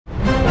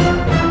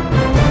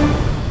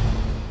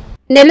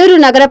నెల్లూరు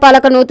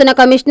నగరపాలక నూతన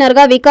కమిషనర్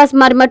గా వికాస్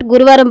మర్మట్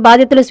గురువారం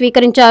బాధ్యతలు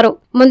స్వీకరించారు.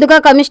 ముందుగా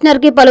కమిషనర్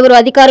కి పలువురు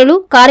అధికారులు,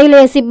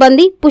 కార్యాలయ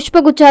సిబ్బంది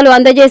పుష్పగుచ్చాలు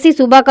అందజేసి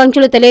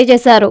శుభాకాంక్షలు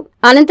తెలియజేశారు.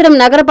 అనంతరం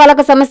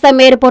నగరపాలక సంస్థ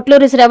మేయర్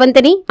పొట్లూరి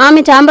శ్రవంతిని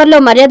ఆమె ఛాంబర్లో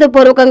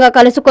మర్యాదపూర్వకంగా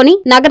కలుసుకుని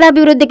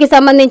నగరాభివృద్ధికి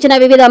సంబంధించిన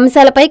వివిధ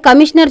అంశాలపై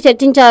కమిషనర్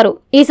చర్చించారు.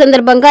 ఈ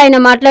సందర్భంగా ఆయన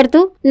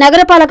మాట్లాడుతూ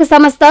నగరపాలక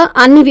సంస్థ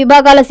అన్ని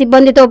విభాగాల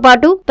సిబ్బందితో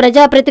పాటు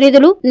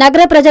ప్రజాప్రతినిధులు,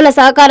 నగర ప్రజల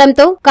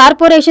సహకారంతో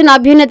కార్పొరేషన్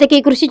అభ్యున్నతికి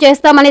కృషి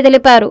చేస్తామని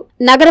తెలిపారు.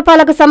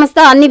 నగరపాలక సంస్థ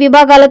అన్ని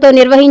విభాగాలతో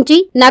నిర్వహించి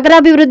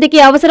నగరాభివృద్ధికి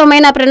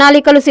అవసరమైన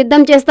ప్రణాళికలు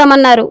సిద్ధం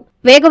చేస్తామన్నారు.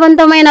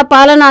 వేగవంతమైన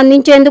పాలన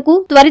అందించేందుకు,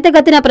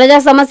 త్వరితగతిన ప్రజా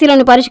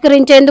సమస్యలను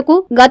పరిష్కరించేందుకు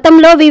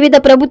గతంలో వివిధ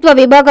ప్రభుత్వ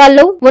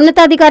విభాగాల్లో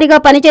ఉన్నతాధికారిగా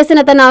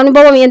పనిచేసిన తన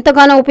అనుభవం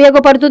ఎంతగానో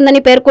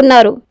ఉపయోగపడుతుందని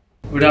పేర్కొన్నారు.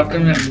 Good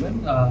afternoon everyone.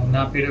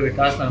 నా పేరు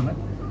Vikas Marmat.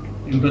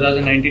 In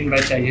 2019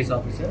 batch IAS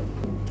officer.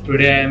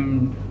 Today I am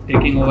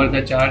taking over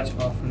the charge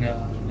of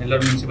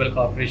Nellore Municipal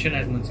Corporation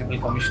as Municipal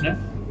Commissioner.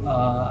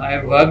 I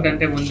have worked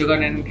అంటే ముందుగా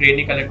నేను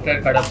ట్రైనీ కలెక్టర్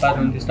కడప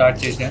నుండి స్టార్ట్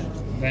చేశాను.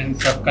 Then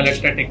sub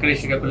collector Tekkali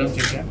Srikakulam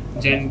చేశాను.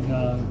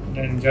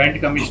 దెన్ జాయింట్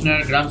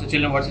కమిషనర్ గ్రామ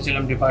సచివాలయం వార్డ్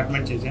సచివాలయం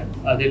department చేశాను.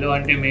 అదిలో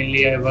అంటే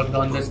mainly I work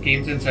on the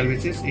schemes and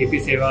services, AP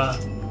సేవా,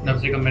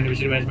 నవశకం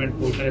బెనిఫిషియరీ మేనేజ్మెంట్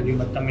పోర్టల్, అది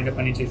మొత్తం మీద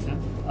పని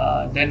చేశాను.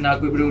 దెన్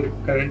నాకు ఇప్పుడు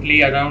currently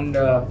around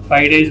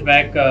 5 days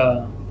back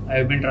I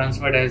have been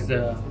transferred as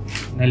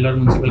Nellore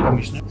Municipal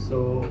Commissioner. So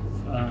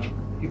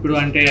ఇప్పుడు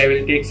అంటే I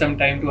will take some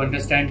time to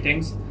understand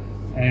things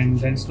and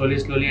then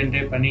slowly అంటే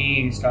పని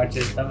స్టార్ట్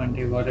చేస్తాం.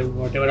 అంటే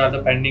whatever are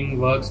the pending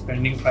works,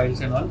 pending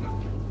files and all,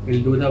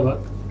 we'll do the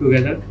work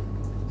together.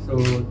 So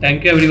thank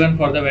you everyone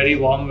for the very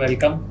warm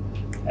welcome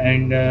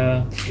and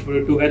ఇప్పుడు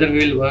together we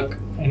will work.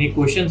 Any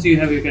questions you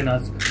have you can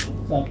ask.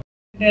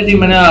 అంటే అది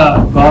మన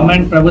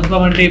government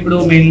ప్రభుత్వం అంటే ఇప్పుడు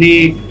mainly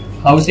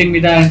housing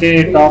మీద అంటే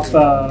top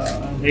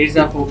there is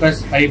a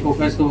high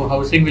focus, so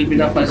housing will be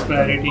the first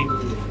priority,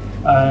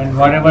 and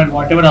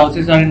whatever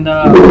houses are in the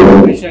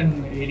corporation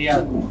area,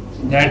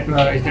 that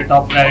is the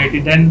top priority.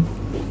 Then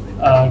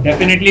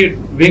definitely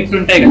wings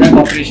ఉంటాయి కదా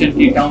corporation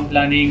కి, town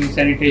planning,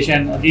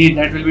 sanitation, అది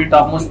that will be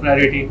top most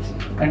priority.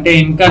 అంటే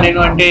ఇంకా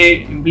నేను అంటే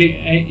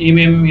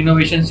ఏమేం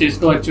innovations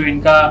చేసుకోవచ్చు,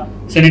 ఇంకా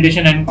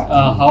sanitation and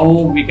how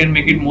we can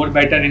make it more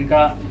better,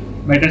 ఇంకా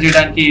బెటర్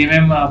చేయడానికి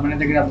ఏమేమి మన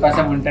దగ్గర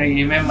అవకాశం ఉంటాయి,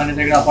 ఏమేమి మన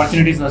దగ్గర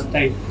ఆపర్చునిటీస్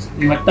వస్తాయి,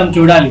 ఇది మొత్తం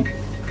చూడాలి.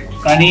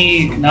 కానీ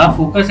నా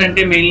ఫోకస్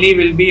అంటే mainly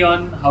will be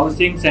on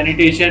housing,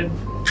 sanitation,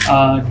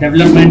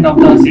 development of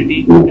the city.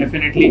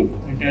 Definitely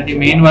అంటే అది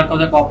main work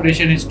of the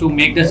corporation is to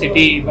make the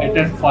city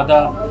better for the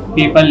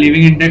people.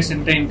 Living index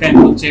అంటే ఇంకా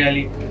ఇంప్రూవ్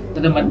చేయాలి.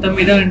 అది మొత్తం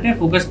మీద అంటే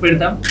ఫోకస్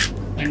పెడతాం.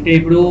 అంటే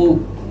ఇప్పుడు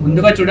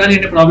ముందుగా చూడాలి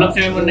అంటే ప్రాబ్లమ్స్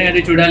ఏమేమి ఉన్నాయి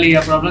అది చూడాలి,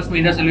 ఆ ప్రాబ్లమ్స్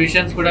మీద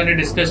సొల్యూషన్స్ కూడా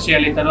డిస్కస్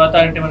చేయాలి. తర్వాత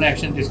అంటే మనం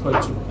యాక్షన్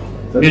తీసుకోవచ్చు.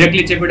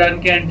 డైరెక్ట్లీ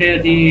చెప్పడానికి అంటే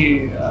అది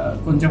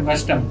కొంచెం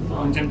కష్టం,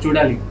 కొంచెం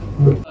చూడాలి.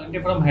 అంటే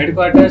ఫ్రమ్ హెడ్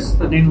క్వార్టర్స్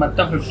నేను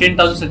మొత్తం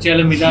 15,000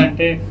 సచివాలయం మీద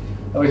అంటే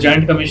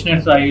joint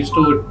commissioners I use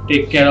to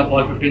take care of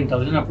all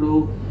 15,000. అప్పుడు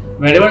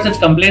వెరెవర్ సచ్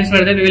కంప్లైంట్స్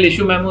పెడితే will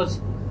issue memos,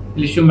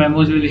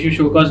 will issue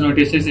show cause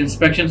notices.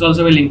 Inspections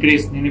also will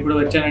increase. నేను ఇప్పుడు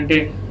వచ్చానంటే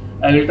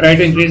I will try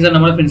to increase the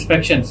number of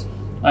inspections.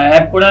 ఆ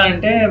app కూడా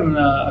అంటే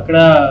అక్కడ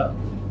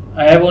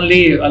I have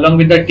only, along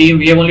with the team,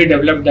 we have only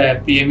developed the app,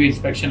 PMU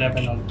inspection app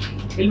and all.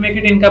 We'll make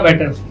it inka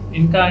better.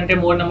 Inka ante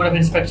more number of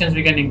inspections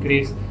we can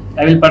increase.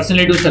 I will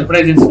personally do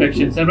surprise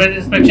inspection. Surprise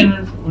inspection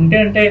unte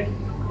ante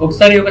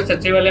ఒకసారి ఒక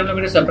సచివాలయంలో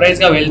మీరు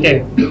surprise గా వెళ్తే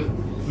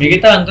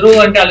మిగతా అందరూ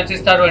అంటే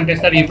ఆలోచిస్తారు అంటే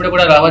సార్ ఇప్పుడు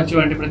కూడా రావచ్చు,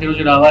 అంటే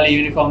ప్రతిరోజు రావాలి,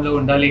 యూనిఫామ్ లో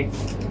ఉండాలి.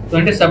 సో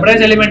అంటే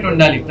సర్ప్రైజ్ ఎలిమెంట్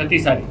ఉండాలి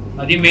ప్రతిసారి,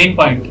 అది మెయిన్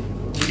పాయింట్.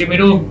 అంటే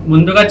మీరు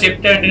ముందుగా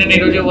చెప్తే అంటే నేను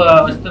ఈరోజు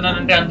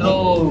వస్తున్నానంటే అందరూ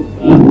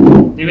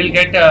they will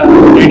get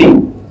ready.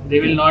 You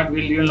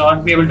will not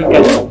be able to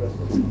catch up.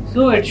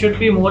 So it should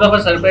be more of a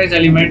surprise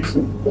element.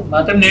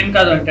 మాత్రం నేను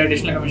కాదు అంటే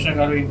అడిషనల్ కమిషనర్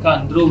గారు ఇంకా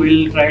అందరూ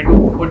will try to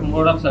put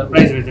more of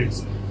surprise visits.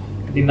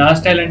 The నా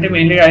style అంటే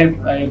mainly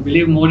I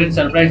believe more in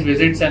surprise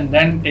visits and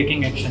then taking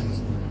actions.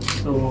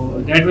 So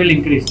that will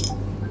increase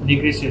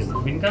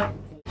చేస్తాం. ఇంకా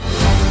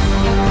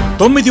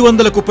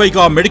 900కు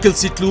పైగా మెడికల్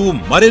సీట్లు,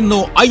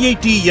 మరెన్నో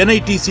IIT,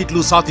 NIT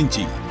సీట్లు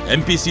సాధించి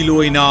ఎంపీసీలో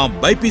అయినా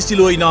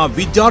బైపీసీలో అయినా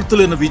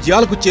విద్యార్థులను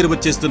విజయాలకు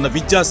చేరువచేస్తున్న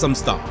విద్యా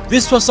సంస్థ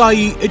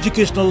విశ్వసాయి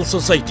ఎడ్యుకేషనల్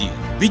సొసైటీ.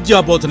 విద్యా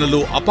బోధనలో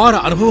అపార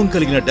అనుభవం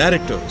కలిగిన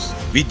డైరెక్టర్స్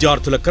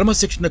విద్యార్థుల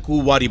క్రమశిక్షణకు,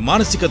 వారి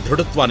మానసిక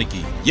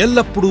దృఢత్వానికి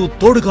ఎల్లప్పుడూ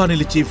తోడుగా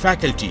నిలిచే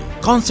faculty,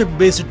 concept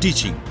based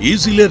teaching,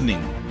 easy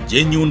learning,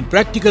 genuine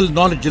practical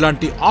knowledge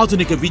లాంటి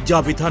ఆధునిక విద్యా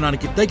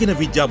విధానానికి తగిన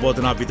విద్యా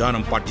బోధనా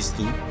విధానం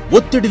పాటిస్తూ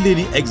ఒత్తిడి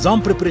లేని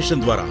ఎగ్జామ్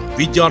ప్రిపరేషన్ ద్వారా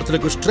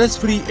విద్యార్థులకు స్ట్రెస్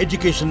ఫ్రీ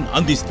ఎడ్యుకేషన్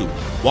అందిస్తూ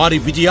వారి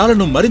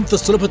విజయాలను మరింత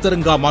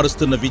సులభతరంగా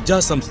మారుస్తున్న విద్యా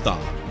సంస్థ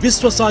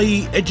Viswasai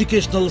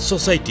educational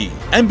society.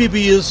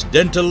 MBBS,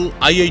 dental,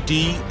 IIT,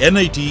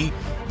 NIT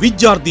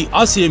విద్యార్థి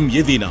ఆశయం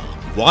ఏదైనా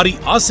వారి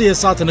ఆశయ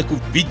సాధనకు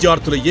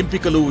విద్యార్థుల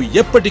ఎంపికలు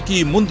ఎప్పటికీ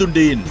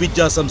ముందుండే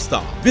విద్యా సంస్థ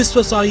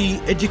విశ్వసాయి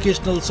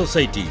ఎడ్యుకేషనల్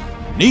సొసైటీ.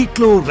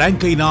 నీట్లో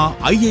ర్యాంక్ అయిన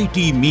IIT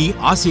me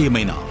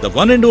ఆశయమైన the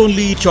one and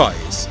only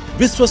choice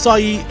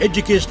Viswasai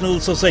educational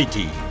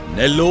society,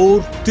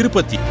 Nellore,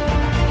 Tirupati.